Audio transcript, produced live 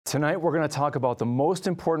Tonight we're going to talk about the most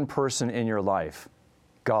important person in your life,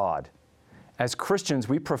 God. As Christians,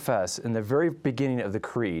 we profess in the very beginning of the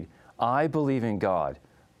Creed, I believe in God,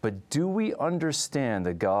 but do we understand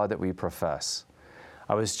the God that we profess?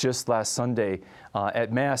 I was just last Sunday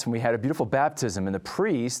at Mass and we had a beautiful baptism, and the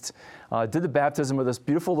priest did the baptism with this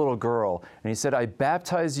beautiful little girl, and he said, I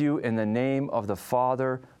baptize you in the name of the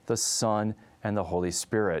Father, the Son, and the Holy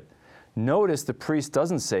Spirit. Notice the priest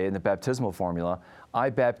doesn't say in the baptismal formula, I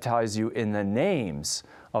baptize you in the names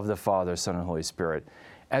of the Father, Son, and Holy Spirit.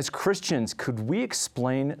 As Christians, could we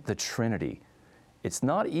explain the Trinity? It's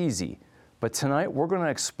not easy, but tonight we're going to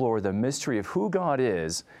explore the mystery of who God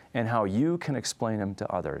is and how you can explain Him to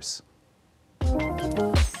others.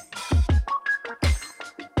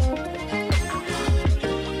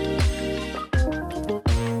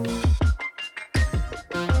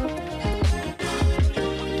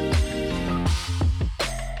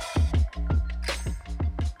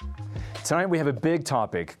 Tonight we have a big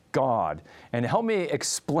topic, God. And to help me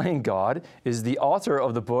explain God is the author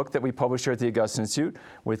of the book that we published here at the Augustine Institute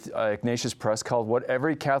with Ignatius Press called What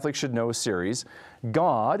Every Catholic Should Know series,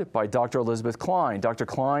 God by Dr. Elizabeth Klein. Dr.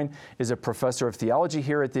 Klein is a professor of theology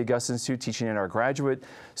here at the Augustine Institute, teaching in our graduate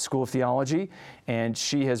school of theology. And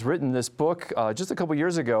she has written this book just a couple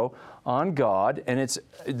years ago on God. And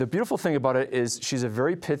the beautiful thing about it is she's a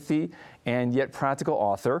very pithy and yet practical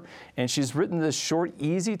author. And she's written this short,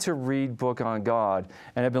 easy to read book on God.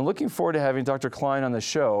 And I've been looking forward to having Dr. Klein on the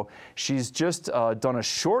show. She's just done a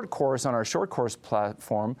short course on our short course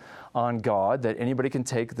platform on God that anybody can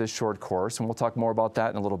take this short course, and we'll talk more about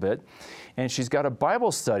that in a little bit. And she's got a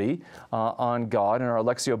Bible study on God in our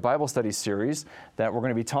Lectio Bible Study series that we're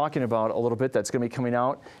going to be talking about a little bit. That's going to be coming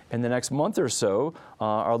out in the next month or so.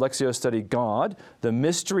 Our Lectio study, God, the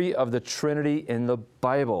mystery of the Trinity in the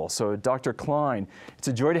Bible. So Dr. Klein, it's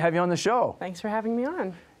a joy to have you on the show. Thanks for having me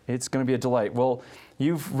on. It's going to be a delight. Well,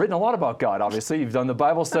 you've written a lot about God, obviously. You've done the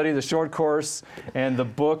Bible study, the short course, and the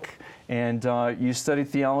book, and you studied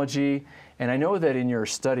theology. And I know that in your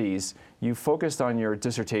studies, you focused on your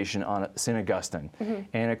dissertation on St. Augustine. Mm-hmm.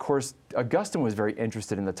 And of course, Augustine was very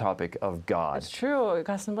interested in the topic of God. It's true.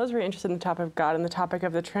 Augustine was very interested in the topic of God and the topic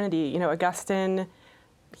of the Trinity. You know, Augustine,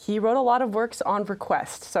 he wrote a lot of works on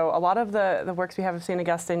request. So a lot of the works we have of St.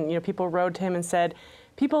 Augustine, you know, people wrote to him and said,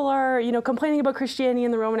 people are, you know, complaining about Christianity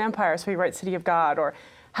in the Roman Empire, so he writes City of God. Or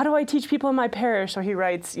how do I teach people in my parish? So he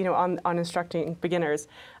writes, you know, on instructing beginners.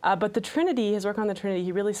 But the Trinity, his work on the Trinity,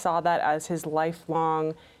 he really saw that as his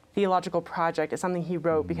lifelong theological project. It's something he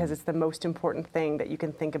wrote because it's the most important thing that you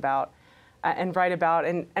can think about and write about.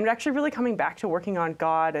 And actually really coming back to working on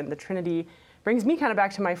God and the Trinity brings me kind of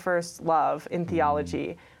back to my first love in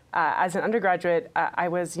theology. As an undergraduate, I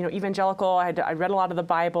was, you know, evangelical. I read a lot of the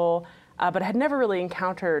Bible, but I had never really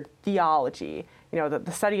encountered theology, you know,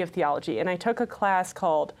 the study of theology. And I took a class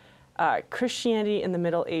called Christianity in the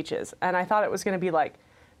Middle Ages. And I thought it was going to be like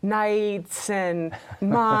knights and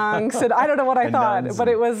monks, and I don't know what I thought, but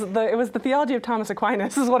it was the theology of Thomas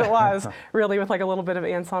Aquinas is what it was, really, with like a little bit of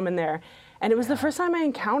Anselm in there. And it was the first time I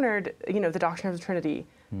encountered, you know, the doctrine of the Trinity,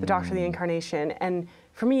 the doctrine of the Incarnation. And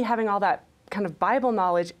for me, having all that kind of Bible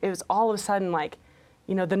knowledge, it was all of a sudden like,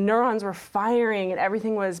 you know, the neurons were firing and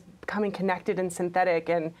everything was becoming connected and synthetic.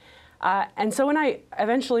 And so when I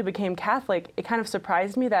eventually became Catholic, it kind of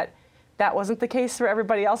surprised me that wasn't the case for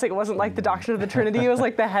everybody else. Like, it wasn't like the doctrine of the Trinity. It was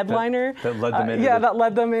like the headliner. that led them in. That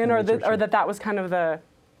led them in, or that was kind of the,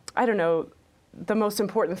 I don't know, the most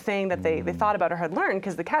important thing that they thought about or had learned,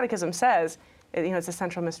 because the Catechism says, you know, it's a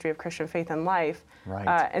central mystery of Christian faith and life.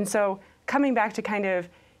 Right. And so coming back to kind of,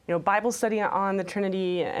 you know, Bible study on the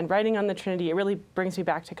Trinity and writing on the Trinity, it really brings me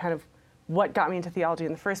back to kind of what got me into theology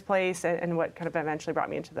in the first place, and what kind of eventually brought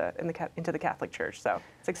me into the Catholic Church. So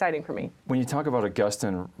it's exciting for me. When you talk about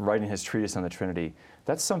Augustine writing his treatise on the Trinity,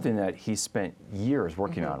 that's something that he spent years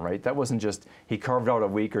working on, right? That wasn't just he carved out a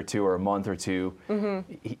week or two or a month or two.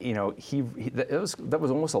 You know, that was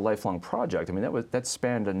almost a lifelong project. I mean, that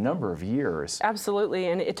spanned a number of years. Absolutely,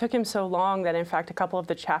 and it took him so long that in fact a couple of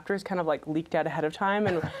the chapters kind of like leaked out ahead of time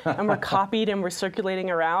and were copied and were circulating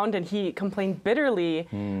around, and he complained bitterly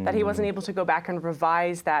that he wasn't able to go back and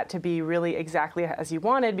revise that to be really exactly as he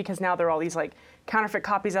wanted, because now there are all these like counterfeit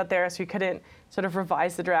copies out there, so he couldn't sort of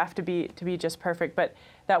revise the draft to be just perfect. But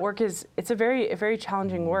that work it's a very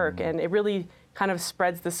challenging work, and it really kind of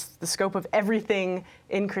spreads the scope of everything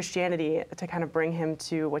in Christianity to kind of bring him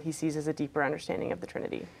to what he sees as a deeper understanding of the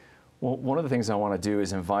Trinity. Well, one of the things I want to do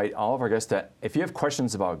is invite all of our guests to, if you have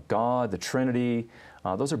questions about God, the Trinity,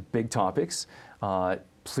 those are big topics.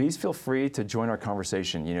 Please feel free to join our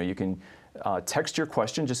conversation. You know, you can Text your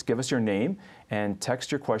question, just give us your name and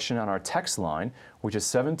text your question on our text line, which is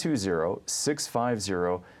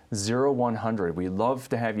 720-650-0100. We'd love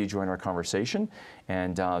to have you join our conversation,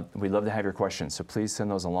 and we'd love to have your questions, so please send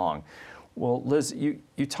those along. Well, Liz, you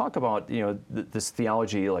talk about this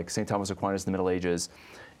theology like St. Thomas Aquinas in the Middle Ages,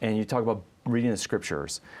 and you talk about reading the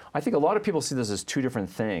scriptures. I think a lot of people see this as two different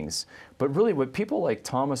things, but really what people like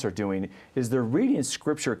Thomas are doing is they're reading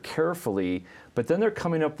scripture carefully, but then they're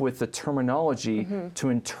coming up with the terminology to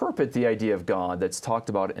interpret the idea of God that's talked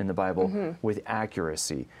about in the Bible with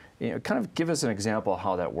accuracy. Kind of give us an example of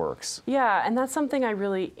how that works. Yeah, and that's something I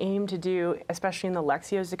really aim to do, especially in the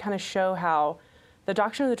Lectios, to kind of show how the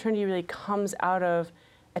doctrine of the Trinity really comes out of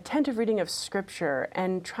attentive reading of Scripture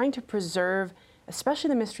and trying to preserve especially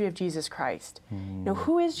the mystery of Jesus Christ.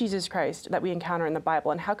 Who is Jesus Christ that we encounter in the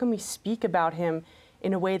Bible, and how can we speak about him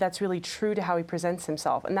in a way that's really true to how he presents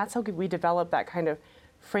himself? And that's how we develop that kind of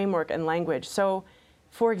framework and language. So,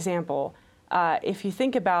 for example, if you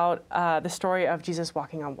think about the story of Jesus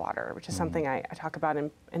walking on water, which is something I talk about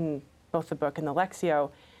in both the book and the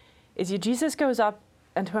Lectio, is Jesus goes up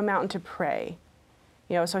into a mountain to pray.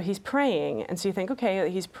 So he's praying, and so you think, okay,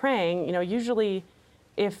 he's praying. Usually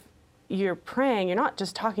if you're praying, you're not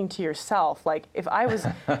just talking to yourself. Like if I was,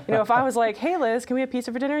 if I was like, hey Liz, can we have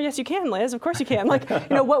pizza for dinner? Yes, you can, Liz. Of course you can. Like,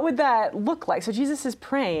 what would that look like? So Jesus is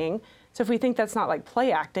praying. So if we think that's not like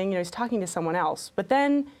play acting, he's talking to someone else. But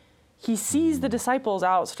then he sees the disciples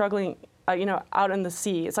out struggling, out in the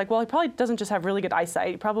sea. It's like, well, he probably doesn't just have really good eyesight.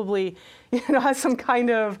 He probably, has some kind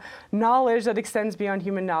of knowledge that extends beyond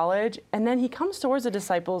human knowledge. And then he comes towards the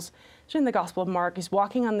disciples. In the Gospel of Mark, he's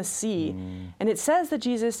walking on the sea, and it says that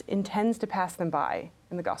Jesus intends to pass them by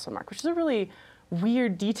in the Gospel of Mark, which is a really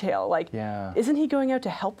weird detail. Like, isn't he going out to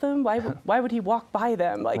help them? Why would he walk by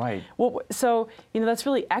them? Like, right. So that's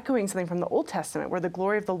really echoing something from the Old Testament, where the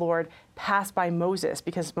glory of the Lord passed by Moses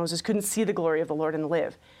because Moses couldn't see the glory of the Lord and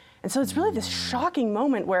live. And so it's really this shocking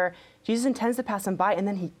moment where Jesus intends to pass them by, and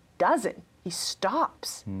then he doesn't. He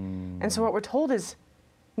stops. And so what we're told is,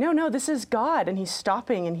 no, this is God, and he's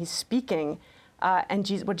stopping and he's speaking. And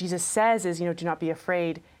what Jesus says is, do not be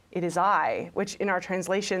afraid, it is I, which in our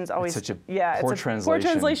translations always... It's such a poor translation. Poor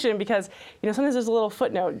translation because, sometimes there's a little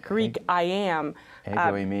footnote, Greek, I am. Ego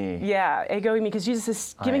eimi. Ego eimi, because Jesus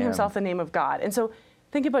is giving himself the name of God. And so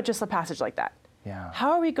think about just a passage like that. Yeah. How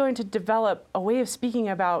are we going to develop a way of speaking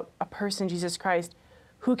about a person, Jesus Christ,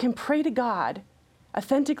 who can pray to God,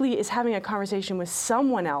 authentically is having a conversation with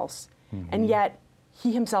someone else, and yet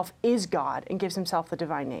he himself is God and gives himself the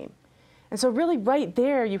divine name? And so really right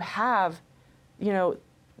there you have,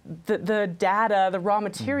 the data, the raw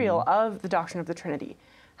material of the doctrine of the Trinity.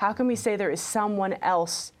 How can we say there is someone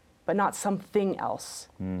else but not something else?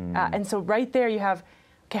 And so right there you have,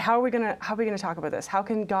 okay, how are we gonna talk about this? How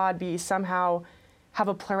can God be somehow have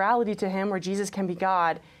a plurality to him where Jesus can be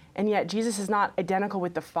God, and yet Jesus is not identical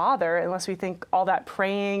with the Father, unless we think all that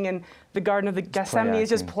praying and the Garden of the Gethsemane is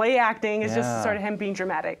just play acting, is just sort of him being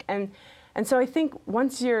dramatic. And so I think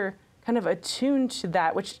once you're kind of attuned to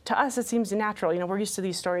that, which to us it seems natural, we're used to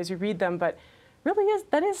these stories, we read them, but really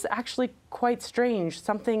that is actually quite strange.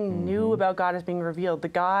 Something new about God is being revealed. The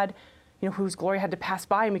God, whose glory had to pass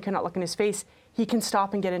by and we could not look in his face, he can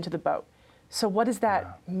stop and get into the boat. So what does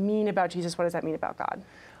that mean about Jesus? What does that mean about God?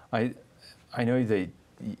 I know that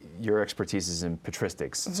your expertise is in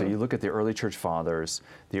patristics. So you look at the early church fathers,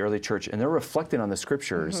 the early church, and they're reflecting on the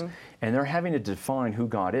scriptures, and they're having to define who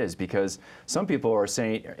God is, because some people are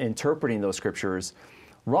interpreting those scriptures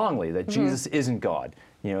wrongly, that Jesus isn't God.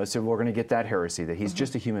 So we're going to get that heresy, that he's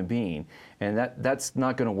just a human being. And that's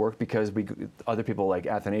not going to work, because other people like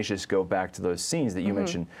Athanasius go back to those scenes that you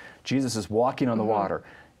mentioned. Jesus is walking on the water,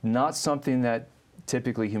 not something that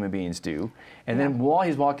typically human beings do. And then while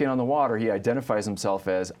he's walking on the water, he identifies himself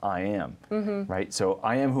as I am, right? So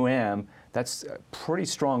I am who am, that's a pretty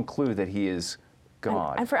strong clue that he is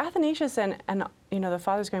God. And for Athanasius and the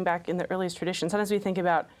fathers going back in the earliest tradition, sometimes we think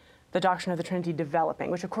about the doctrine of the Trinity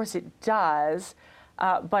developing, which of course it does,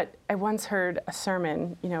 but I once heard a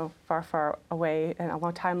sermon, far, far away and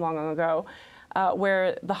long ago,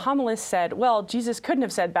 where the homilist said, well, Jesus couldn't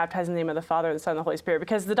have said baptize in the name of the Father, the Son, and the Holy Spirit,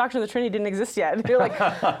 because the doctrine of the Trinity didn't exist yet. And you're like,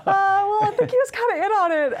 well, I think he was kind of in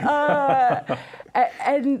on it.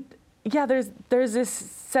 And yeah, there's this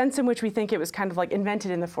sense in which we think it was kind of like invented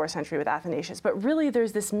in the 4th century with Athanasius, but really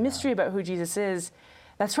there's this mystery about who Jesus is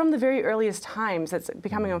that's from the very earliest times that's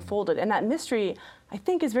becoming unfolded. And that mystery, I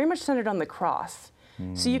think, is very much centered on the cross.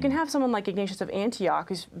 So you can have someone like Ignatius of Antioch,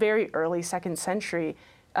 who's very early 2nd century,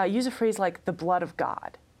 use a phrase like the blood of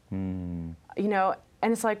God. And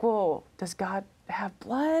it's like, well, does God have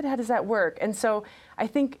blood? How does that work? And so I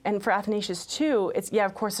think, and for Athanasius too, it's,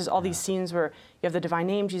 of course, there's all these scenes where you have the divine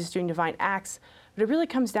name, Jesus doing divine acts, but it really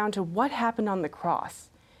comes down to what happened on the cross.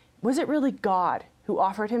 Was it really God who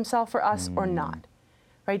offered himself for us or not?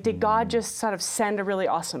 Right? Did God just sort of send a really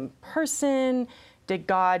awesome person? Did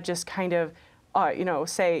God just kind of,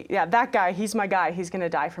 say, yeah, that guy, he's my guy, he's going to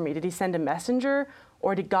die for me? Did he send a messenger?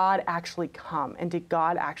 Or did God actually come? And did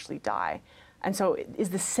God actually die? And so is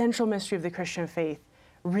the central mystery of the Christian faith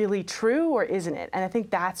really true, or isn't it? And I think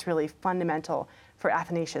that's really fundamental for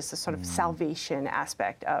Athanasius, the sort of salvation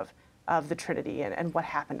aspect of the Trinity and what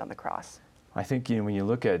happened on the cross. I think when you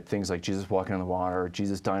look at things like Jesus walking on the water,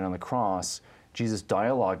 Jesus dying on the cross, Jesus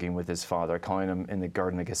dialoguing with his Father, calling him in the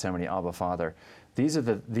Garden of Gethsemane, Abba, Father. These are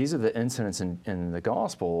the incidents in the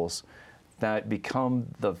Gospels that become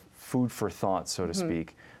the food for thought, so to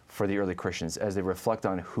speak, for the early Christians as they reflect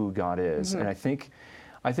on who God is. And I think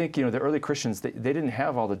the early Christians, they didn't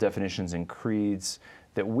have all the definitions and creeds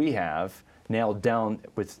that we have nailed down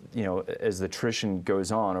with, as the tradition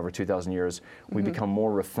goes on over 2,000 years, we become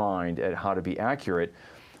more refined at how to be accurate.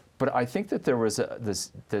 But I think that there was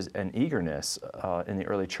there's an eagerness in the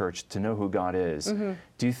early church to know who God is.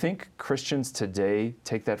 Do you think Christians today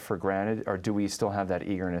take that for granted, or do we still have that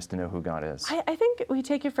eagerness to know who God is? I think we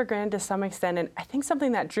take it for granted to some extent, and I think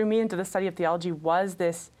something that drew me into the study of theology was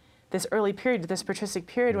this early period, this patristic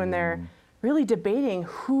period, when they're really debating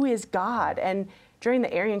who is God. And during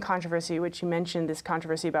the Arian controversy, which you mentioned, this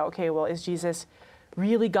controversy about, okay, well, is Jesus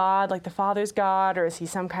really God, like the Father's God, or is he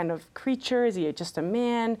some kind of creature? Is he just a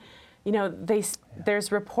man?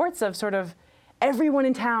 There's reports of sort of everyone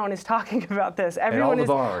in town is talking about this. Everyone and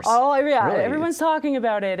all is the bars. Really? It's Everyone's talking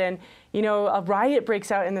about it, and a riot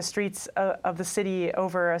breaks out in the streets of the city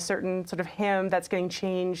over a certain sort of hymn that's getting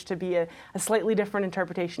changed to be a slightly different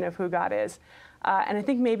interpretation of who God is. And I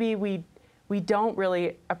think maybe we don't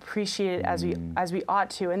really appreciate it as we ought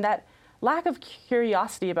to, and that lack of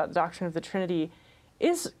curiosity about the doctrine of the Trinity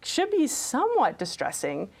should be somewhat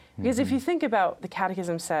distressing, because if you think about, the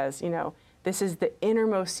Catechism says, this is the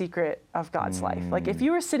innermost secret of God's life. Like if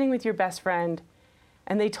you were sitting with your best friend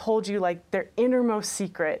and they told you like their innermost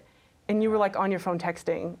secret, and you were like on your phone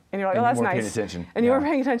texting, and you're like, oh, that's nice. Paying attention. And you were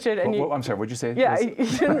paying attention. And I'm sorry, what'd you say? Yeah,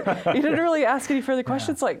 you didn't really ask any further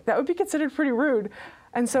questions. Like that would be considered pretty rude.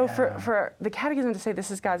 And so for the Catechism to say this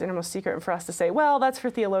is God's innermost secret, and for us to say, well, that's for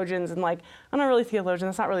theologians, and like, I'm not really a theologian,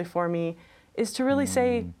 that's not really for me, is to really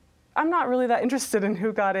say, I'm not really that interested in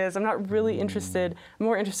who God is. I'm not really interested. I'm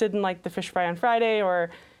more interested in like the fish fry on Friday,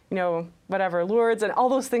 or whatever, Lourdes, and all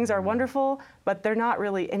those things are wonderful, but they're not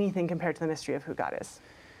really anything compared to the mystery of who God is.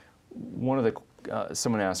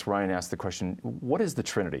 Ryan asked the question, what is the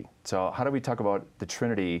Trinity? So how do we talk about the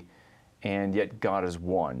Trinity and yet God is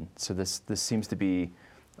one? So this seems to be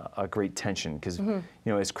a great tension, because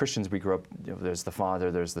as Christians we grew up, there's the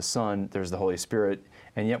Father, there's the Son, there's the Holy Spirit,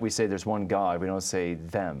 and yet we say there's one God. We don't say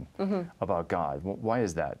them about God. Why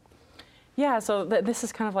is that? Yeah, so this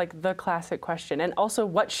is kind of like the classic question, and also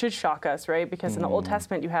what should shock us, right? Because in the Old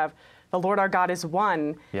Testament you have the Lord our God is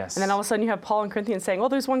one, yes, and then all of a sudden you have Paul in Corinthians saying, well,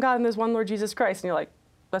 there's one God and there's one Lord Jesus Christ, and you're like,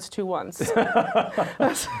 that's two ones.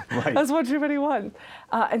 That's one too many ones.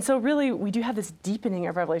 And so really, we do have this deepening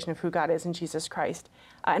of revelation of who God is in Jesus Christ.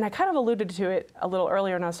 And I kind of alluded to it a little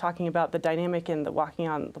earlier when I was talking about the dynamic in the walking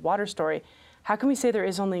on the water story. How can we say there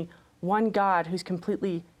is only one God who's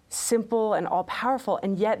completely simple and all-powerful,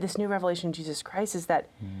 and yet this new revelation in Jesus Christ is that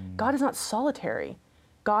God is not solitary.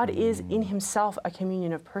 God is in himself a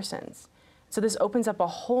communion of persons. So this opens up a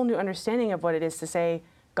whole new understanding of what it is to say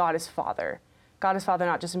God is Father. God is Father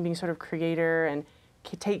not just in being sort of creator and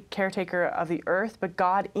caretaker of the earth, but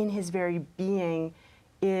God in his very being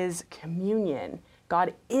is communion.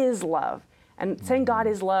 God is love. And saying God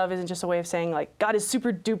is love isn't just a way of saying like God is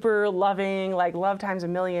super duper loving, like love times a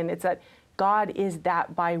million. It's that God is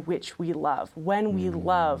that by which we love. When we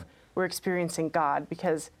love, we're experiencing God,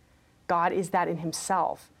 because God is that in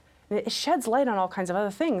himself. And it sheds light on all kinds of other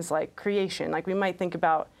things like creation. Like we might think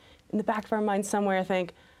about, in the back of our mind somewhere,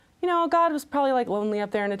 think, God was probably like lonely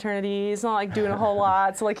up there in eternity. He's not like doing a whole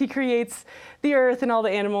lot. So like he creates the earth and all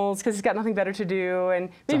the animals because he's got nothing better to do. And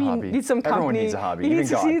maybe he needs some company. Everyone needs a hobby. He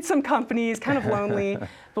needs some company. He's kind of lonely.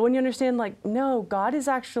 But when you understand like, no, God is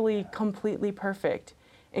actually completely perfect,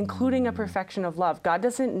 including a perfection of love. God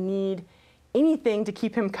doesn't need anything to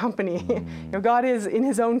keep him company. God is in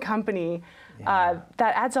his own company. That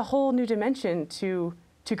adds a whole new dimension to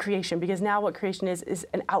creation, because now what creation is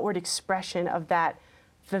an outward expression of that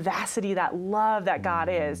vivacity, that love that God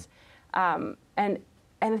is. And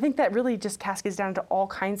I think that really just cascades down to all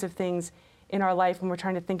kinds of things in our life when we're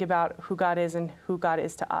trying to think about who God is and who God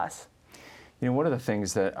is to us. one of the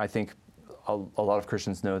things that I think a lot of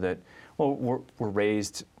Christians know that, well, we're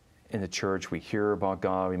raised in the church, we hear about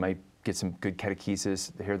God, we might get some good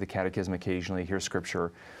catechesis, hear the catechism occasionally, hear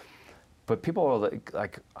scripture, but people are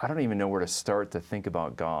like, I don't even know where to start to think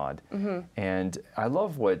about God. And I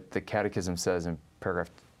love what the catechism says in paragraph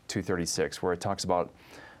 236, where it talks about,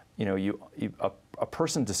 a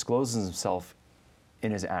person discloses himself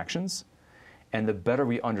in his actions, and the better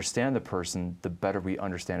we understand the person, the better we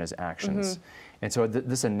understand his actions. And so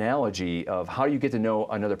this analogy of how you get to know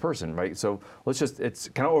another person, right? So it's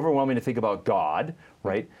kind of overwhelming to think about God,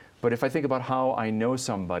 right? But if I think about how I know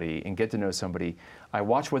somebody and get to know somebody, I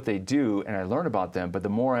watch what they do and I learn about them, but the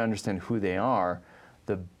more I understand who they are,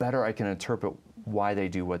 the better I can interpret why they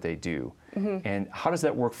do what they do. And how does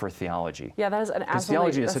that work for theology? Yeah, that is an absolutely... Because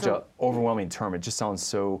theology is such an overwhelming term. It just sounds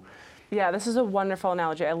so... Yeah, this is a wonderful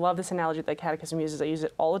analogy. I love this analogy that Catechism uses. I use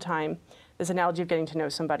it all the time. This analogy of getting to know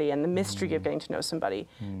somebody and the mystery of getting to know somebody.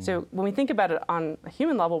 So when we think about it on a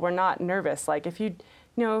human level, we're not nervous. Like if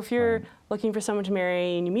you're looking for someone to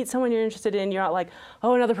marry and you meet someone you're interested in, you're not like,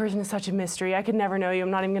 oh, another person is such a mystery. I could never know you.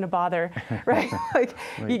 I'm not even going to bother, right? Like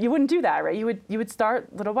you wouldn't do that, right? You would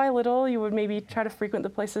start little by little. You would maybe try to frequent the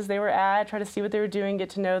places they were at, try to see what they were doing, get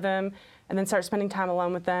to know them, and then start spending time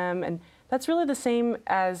alone with them. And that's really the same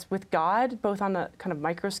as with God, both on a kind of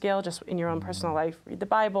micro scale, just in your own personal life. Read the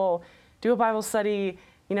Bible, do a Bible study,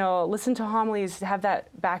 listen to homilies, have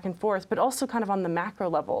that back and forth, but also kind of on the macro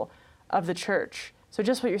level of the church. So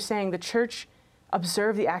just what you're saying, the church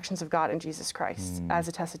observed the actions of God in Jesus Christ, as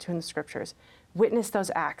attested to in the scriptures, witnessed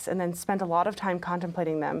those acts, and then spent a lot of time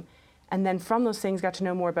contemplating them, and then from those things got to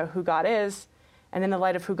know more about who God is, and in the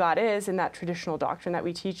light of who God is in that traditional doctrine that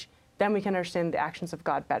we teach, then we can understand the actions of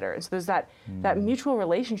God better. And so there's that mutual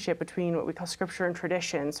relationship between what we call scripture and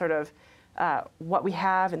tradition, sort of what we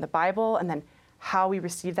have in the Bible, and then how we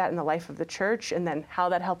receive that in the life of the church, and then how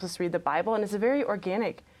that helps us read the Bible. And it's a very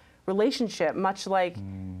organic relationship, much like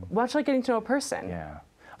getting to know a person. Yeah,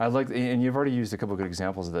 I like, and you've already used a couple of good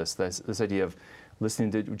examples of this idea of listening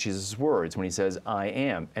to Jesus' words when he says, I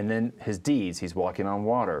am, and then his deeds, he's walking on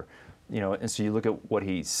water, and so you look at what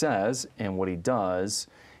he says and what he does,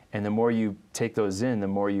 and the more you take those in, the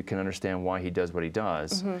more you can understand why he does what he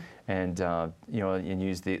does. And and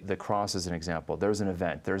use the cross as an example. There's an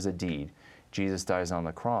event, there's a deed. Jesus dies on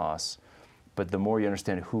the cross, but the more you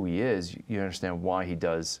understand who he is, you understand why he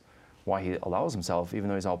allows himself, even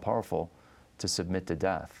though he's all powerful, to submit to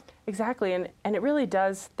death. Exactly, and it really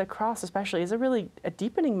does, the cross especially, is a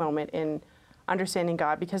deepening moment in understanding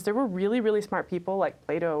God, because there were really, really smart people like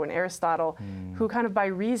Plato and Aristotle who kind of by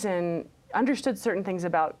reason understood certain things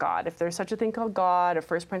about God. If there's such a thing called God, a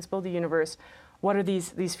first principle of the universe, what are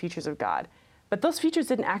these features of God? But those features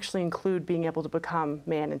didn't actually include being able to become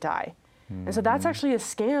man and die. And so that's actually a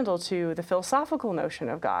scandal to the philosophical notion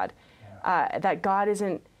of God, that God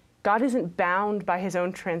isn't bound by his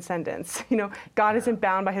own transcendence. God isn't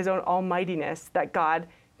bound by his own almightiness, that God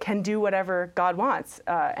can do whatever God wants.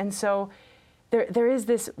 And so there is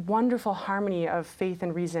this wonderful harmony of faith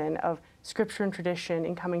and reason, of scripture and tradition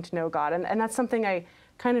in coming to know God. And that's something I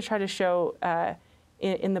kind of try to show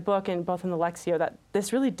in the book and both in the Lectio, that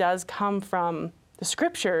this really does come from the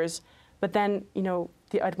scriptures, but then,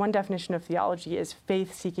 one definition of theology is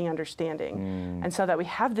faith-seeking understanding. And so that we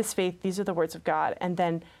have this faith, these are the words of God, and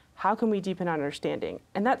then how can we deepen our understanding?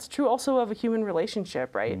 And that's true also of a human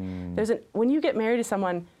relationship, right? When you get married to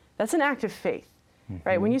someone, that's an act of faith,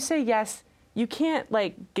 right? When you say yes, you can't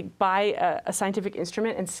buy a scientific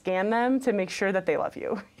instrument and scan them to make sure that they love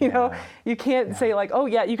you. You can't say oh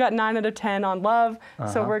yeah, you got 9 out of 10 on love,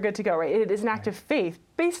 so we're good to go, right? It is an act of faith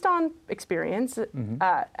based on experience.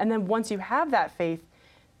 And then once you have that faith,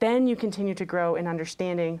 then you continue to grow in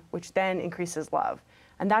understanding, which then increases love.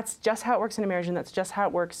 And that's just how it works in a marriage, and that's just how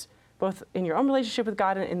it works both in your own relationship with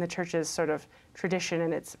God and in the church's sort of tradition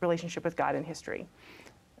and its relationship with God in history.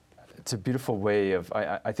 It's a beautiful way of,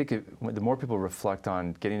 I think the more people reflect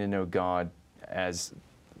on getting to know God as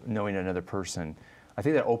knowing another person, I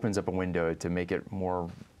think that opens up a window to make it more,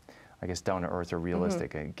 down to earth or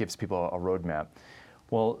realistic. It gives people a roadmap.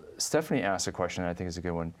 Well, Stephanie asked a question that I think is a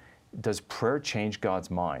good one. Does prayer change God's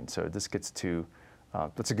mind? So this gets to,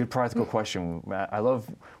 that's a good practical question. I love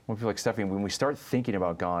when people like Stephanie, when we start thinking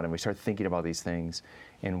about God and we start thinking about these things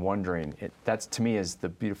and wondering, that's to me is the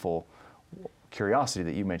beautiful curiosity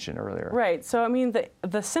that you mentioned earlier. Right. So,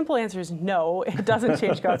 the simple answer is no, it doesn't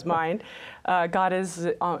change God's mind. God is,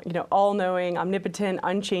 all-knowing, omnipotent,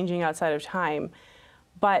 unchanging outside of time.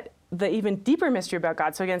 But the even deeper mystery about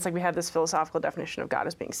God, so again, it's like we have this philosophical definition of God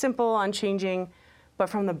as being simple, unchanging, but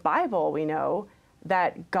from the Bible we know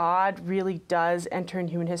that God really does enter in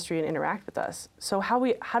human history and interact with us. So how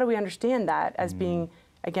do we understand that as being,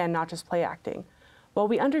 again, not just play acting? Well,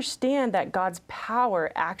 we understand that God's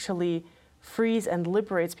power actually frees and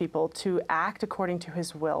liberates people to act according to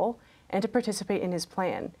his will and to participate in his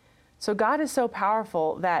plan. So God is so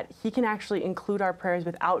powerful that he can actually include our prayers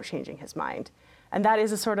without changing his mind. And that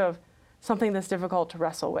is a sort of something that's difficult to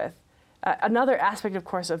wrestle with. Another aspect, of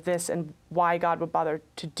course, of this and why God would bother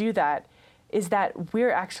to do that is that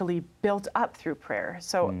we're actually built up through prayer.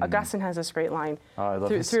 So Augustine has this great line. I love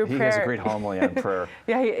through he prayer. has a great homily on prayer.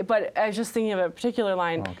 Yeah, but I was just thinking of a particular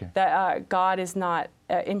line that God is not,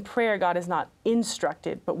 in prayer, God is not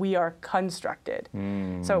instructed, but we are constructed.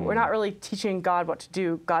 So we're not really teaching God what to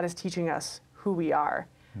do. God is teaching us who we are.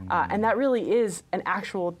 And that really is an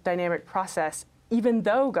actual dynamic process, even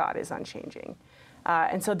though God is unchanging.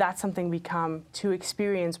 And so that's something we come to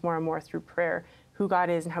experience more and more through prayer, who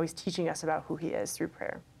God is and how he's teaching us about who he is through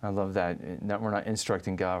prayer. I love that. We're not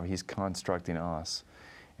instructing God, he's constructing us.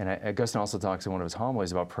 And Augustine also talks in one of his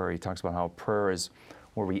homilies about prayer. He talks about how prayer is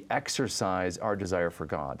where we exercise our desire for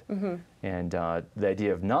God. And the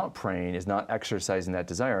idea of not praying is not exercising that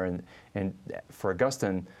desire. And for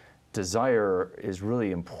Augustine, desire is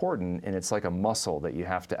really important, and it's like a muscle that you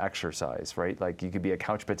have to exercise, right? Like you could be a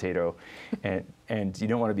couch potato, and you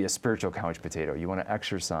don't want to be a spiritual couch potato. You want to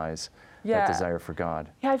exercise that desire for God.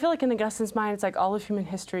 Yeah, I feel like in Augustine's mind, it's like all of human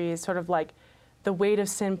history is sort of like the weight of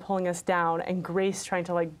sin pulling us down and grace trying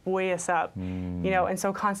to like buoy us up, you know, and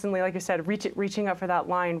so constantly, like you said, reaching up for that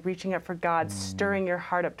line, reaching up for God, stirring your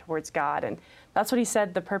heart up towards God. And that's what he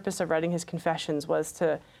said the purpose of writing his Confessions was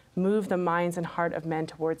to move the minds and heart of men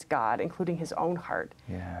towards God, including his own heart.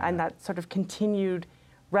 And that sort of continued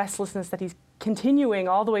restlessness that he's continuing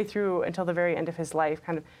all the way through until the very end of his life,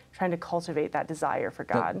 kind of trying to cultivate that desire for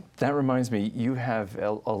God. That reminds me, you have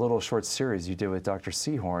a little short series you did with Dr.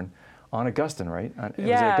 Seahorn on Augustine, right? Was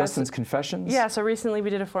it Augustine's Confessions? Yeah, so recently we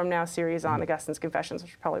did a Form Now series on Augustine's Confessions,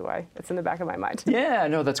 which is probably why it's in the back of my mind. Yeah,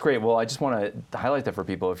 no, that's great. Well, I just want to highlight that for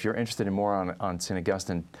people. If you're interested in more on St.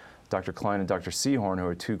 Augustine, Dr. Klein and Dr. Seahorn, who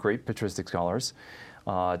are two great patristic scholars,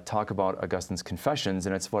 talk about Augustine's Confessions,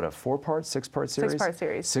 and it's what, a 4-part, 6-part series? 6-part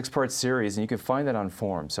series. 6-part series, and you can find that on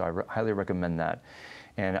Form, so I highly recommend that.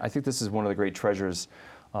 And I think this is one of the great treasures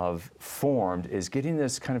of Formed, is getting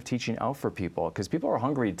this kind of teaching out for people, because people are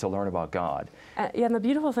hungry to learn about God. Yeah, and the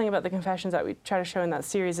beautiful thing about the Confessions that we try to show in that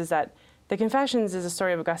series is that the Confessions is a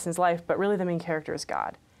story of Augustine's life, but really the main character is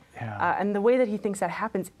God. And the way that he thinks that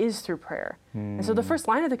happens is through prayer. And so the first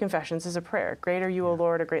line of the Confessions is a prayer. Great are you, O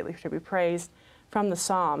Lord, or greatly to be praised, from the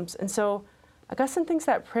Psalms. And so Augustine thinks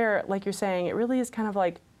that prayer, like you're saying, it really is kind of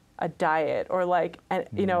like a diet or like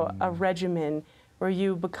a regimen where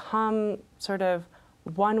you become sort of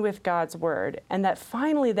one with God's word. And that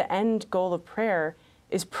finally the end goal of prayer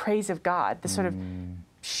is praise of God, this sort of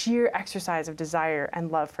sheer exercise of desire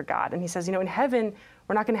and love for God. And he says, in heaven,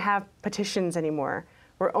 we're not going to have petitions anymore.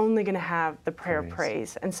 We're only going to have the prayer of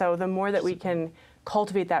praise. And so the more that we can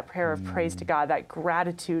cultivate that prayer of praise to God, that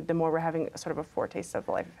gratitude, the more we're having sort of a foretaste of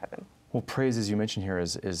the life of heaven. Well, praise, as you mentioned here,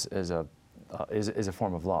 is a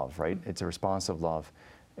form of love, right? It's a response of love.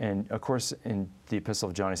 And of course, in the Epistle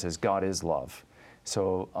of John, he says, God is love.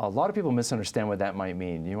 So a lot of people misunderstand what that might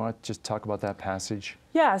mean. You want to just talk about that passage?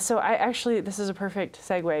 Yeah, so this is a perfect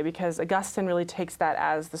segue, because Augustine really takes that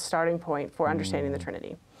as the starting point for understanding the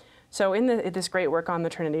Trinity. So in this great work on the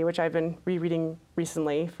Trinity, which I've been rereading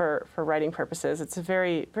recently for writing purposes, it's a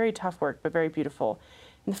very, very tough work, but very beautiful.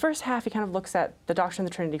 In the first half, he kind of looks at the doctrine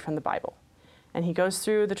of the Trinity from the Bible. And he goes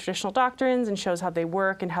through the traditional doctrines and shows how they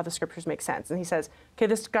work and how the scriptures make sense. And he says, okay,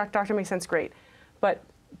 this doctrine makes sense, great. But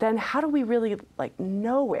then how do we really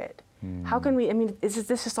know it? How can we, is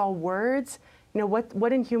this just all words?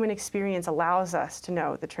 What in human experience allows us to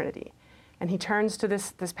know the Trinity? And he turns to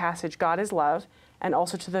this passage, God is love, and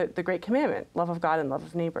also to the great commandment, love of God and love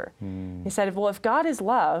of neighbor. He said, if God is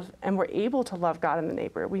love and we're able to love God and the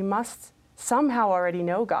neighbor, we must somehow already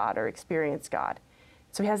know God or experience God.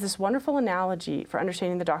 So he has this wonderful analogy for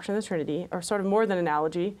understanding the doctrine of the Trinity, or sort of more than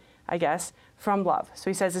analogy, I guess, from love. So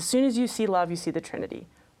he says, as soon as you see love, you see the Trinity.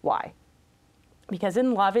 Why? Because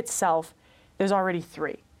in love itself, there's already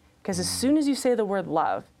three. Because as soon as you say the word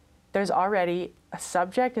love, there's already a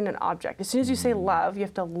subject and an object. As soon as you say love, you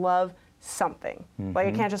have to love something. Like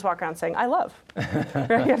you can't just walk around saying, I love.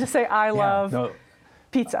 Right? You have to say, I love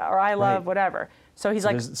pizza, or I love whatever. So he's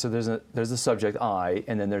there's a subject, I,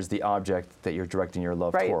 and then there's the object that you're directing your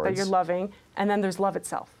love towards. Right, that you're loving, and then there's love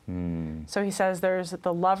itself. So he says there's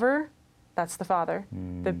the lover, that's the Father,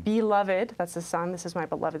 the beloved, that's the Son, this is my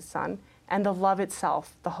beloved Son, and the love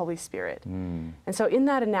itself, the Holy Spirit. And so in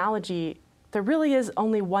that analogy, there really is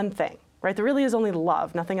only one thing, right? There really is only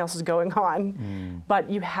love. Nothing else is going on. But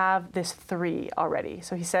you have this three already.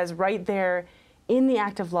 So he says right there, in the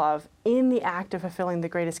act of love, in the act of fulfilling the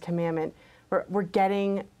greatest commandment, we're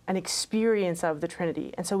getting an experience of the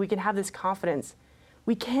Trinity. And so we can have this confidence.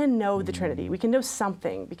 We can know the Trinity. We can know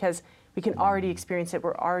something because we can already experience it.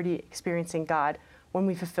 We're already experiencing God when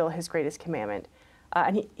we fulfill his greatest commandment.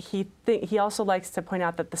 And he also likes to point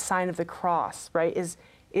out that the sign of the cross, right, is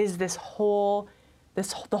the whole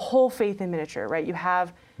faith in miniature, right? You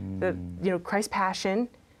have Christ's passion,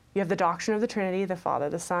 you have the doctrine of the Trinity, the Father,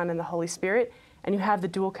 the Son, and the Holy Spirit, and you have the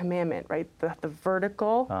dual commandment, right? The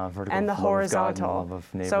vertical and the horizontal. Love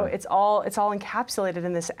of neighbor. So it's all encapsulated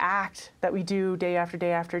in this act that we do day after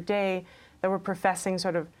day after day, that we're professing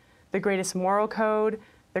sort of the greatest moral code,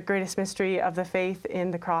 the greatest mystery of the faith in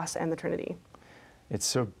the cross and the Trinity. It's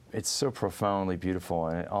so profoundly beautiful,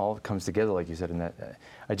 and it all comes together, like you said. And that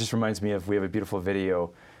it just reminds me of, we have a beautiful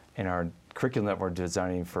video in our curriculum that we're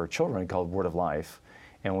designing for children called Word of Life,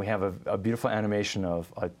 and we have a beautiful animation of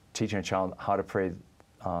teaching a child how to pray,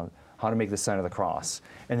 how to make the sign of the cross,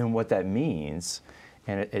 and then what that means,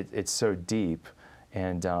 and it's so deep,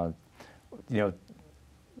 and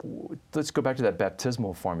let's go back to that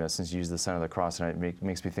baptismal formula, since you used the sign of the cross, and it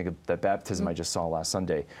makes me think of that baptism I just saw last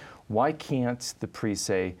Sunday. Why can't the priest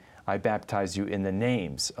say, I baptize you in the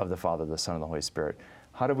names of the Father, the Son, and the Holy Spirit?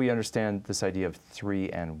 How do we understand this idea of three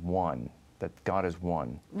and one, that God is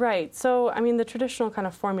one? Right. So, I mean, the traditional kind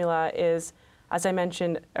of formula is, as I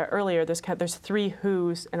mentioned earlier, there's three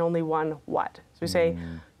who's and only one what. So we say,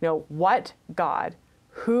 what God,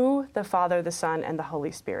 who the Father, the Son, and the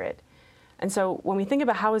Holy Spirit. And so when we think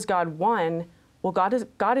about how is God one, well,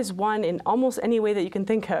 God is one in almost any way that you can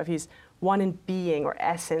think of. He's one in being or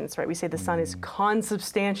essence, right? We say the Son is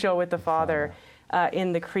consubstantial with the Father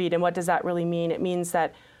in the Creed. And what does that really mean? It means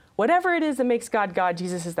that whatever it is that makes God God,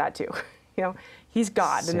 Jesus is that too. He's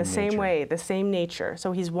God in the same way, the same nature.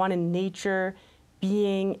 So he's one in nature,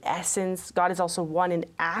 being, essence. God is also one in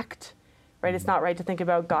act, right? It's not right to think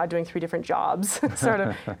about God doing three different jobs, sort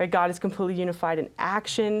of. Right? God is completely unified in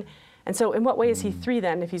action. And so in what way is he three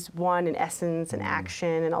then, if he's one in essence and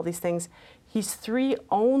action and all these things? He's three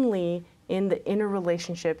only in the inner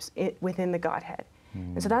relationships within the Godhead.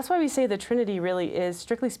 And so that's why we say the Trinity really is,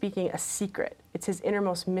 strictly speaking, a secret. It's his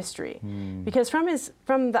innermost mystery. Because from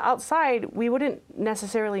the outside, we wouldn't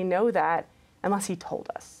necessarily know that unless he told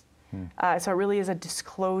us. So it really is a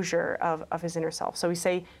disclosure of his inner self. So we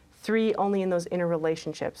say three only in those inner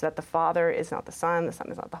relationships, that the Father is not the Son is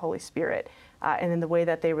not the Holy Spirit, and in the way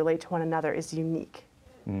that they relate to one another is unique.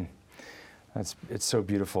 It's so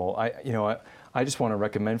beautiful. I just want to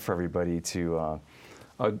recommend for everybody to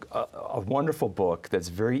a wonderful book that's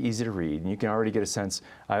very easy to read, and you can already get a sense.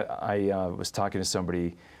 I was talking to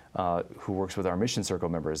somebody who works with our Mission Circle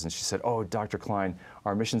members, and she said, "Oh, Dr. Klein,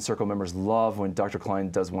 our Mission Circle members love when Dr.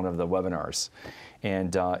 Klein does one of the webinars,"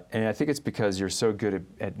 and I think it's because you're so good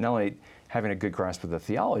at not only having a good grasp of the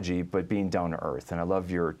theology, but being down to earth. And I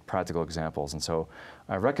love your practical examples, and so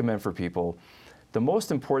I recommend for people. The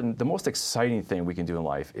most important, the most exciting thing we can do in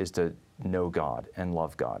life is to know God and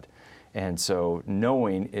love God. And so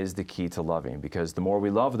knowing is the key to loving, because the more we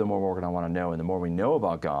love, the more we're going to want to know. And the more we know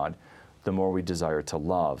about God, the more we desire to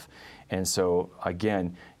love. And so,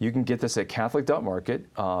 again, you can get this at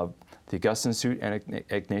Catholic.market. The Augustine Institute and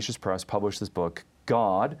Ignatius Press published this book,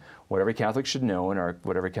 God, What Every Catholic Should Know, in our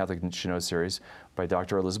What Every Catholic Should Know series by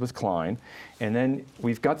Dr. Elizabeth Klein. And then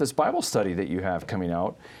we've got this Bible study that you have coming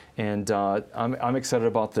out. And I'm excited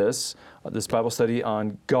about this Bible study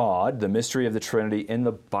on God, the mystery of the Trinity in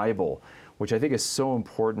the Bible, which I think is so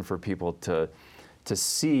important for people to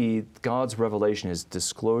see God's revelation, his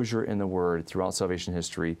disclosure in the Word throughout salvation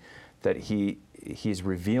history, that he's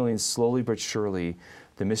revealing slowly but surely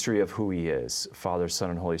the mystery of who he is, Father,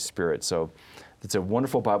 Son, and Holy Spirit. So it's a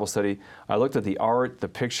wonderful Bible study. I looked at the art, the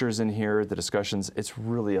pictures in here, the discussions. It's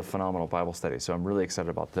really a phenomenal Bible study. So I'm really excited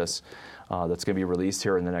about this. That's going to be released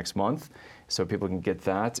here in the next month, so people can get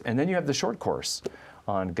that. And then you have the short course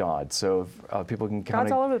on God. So people can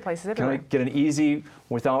God's all over the place, everywhere. Get an easy,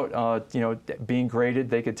 without being graded.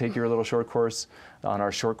 They could take your little short course on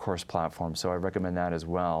our short course platform. So I recommend that as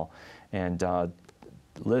well. And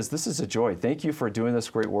Liz, this is a joy. Thank you for doing this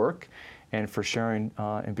great work and for sharing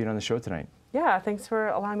and being on the show tonight. Yeah, thanks for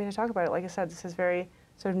allowing me to talk about it. Like I said, this is very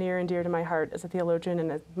sort of near and dear to my heart as a theologian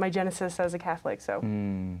and as my genesis as a Catholic. So.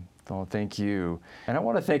 Well, thank you. And I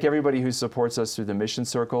want to thank everybody who supports us through the Mission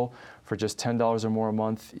Circle. For just $10 or more a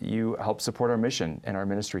month, you help support our mission and our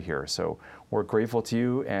ministry here. So we're grateful to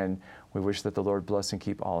you, and we wish that the Lord bless and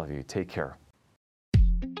keep all of you. Take care.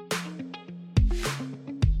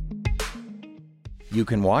 You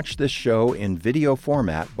can watch this show in video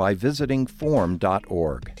format by visiting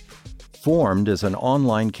formed.org. Formed is an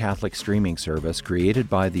online Catholic streaming service created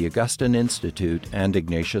by the Augustine Institute and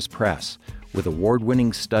Ignatius Press, with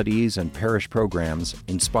award-winning studies and parish programs,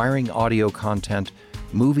 inspiring audio content,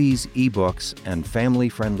 movies, ebooks, and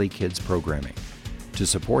family-friendly kids programming. To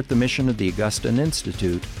support the mission of the Augustine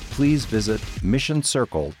Institute, please visit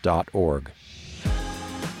missioncircle.org.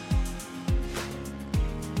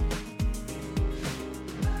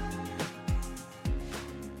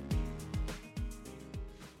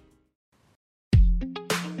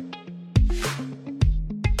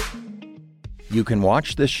 You can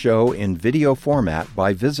watch this show in video format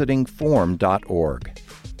by visiting formed.org.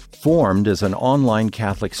 Formed is an online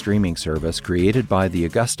Catholic streaming service created by the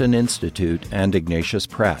Augustine Institute and Ignatius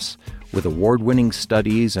Press, with award-winning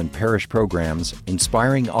studies and parish programs,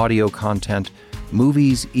 inspiring audio content,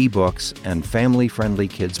 movies, ebooks, and family-friendly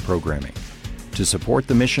kids programming. To support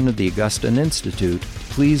the mission of the Augustine Institute,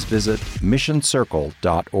 please visit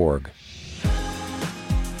missioncircle.org.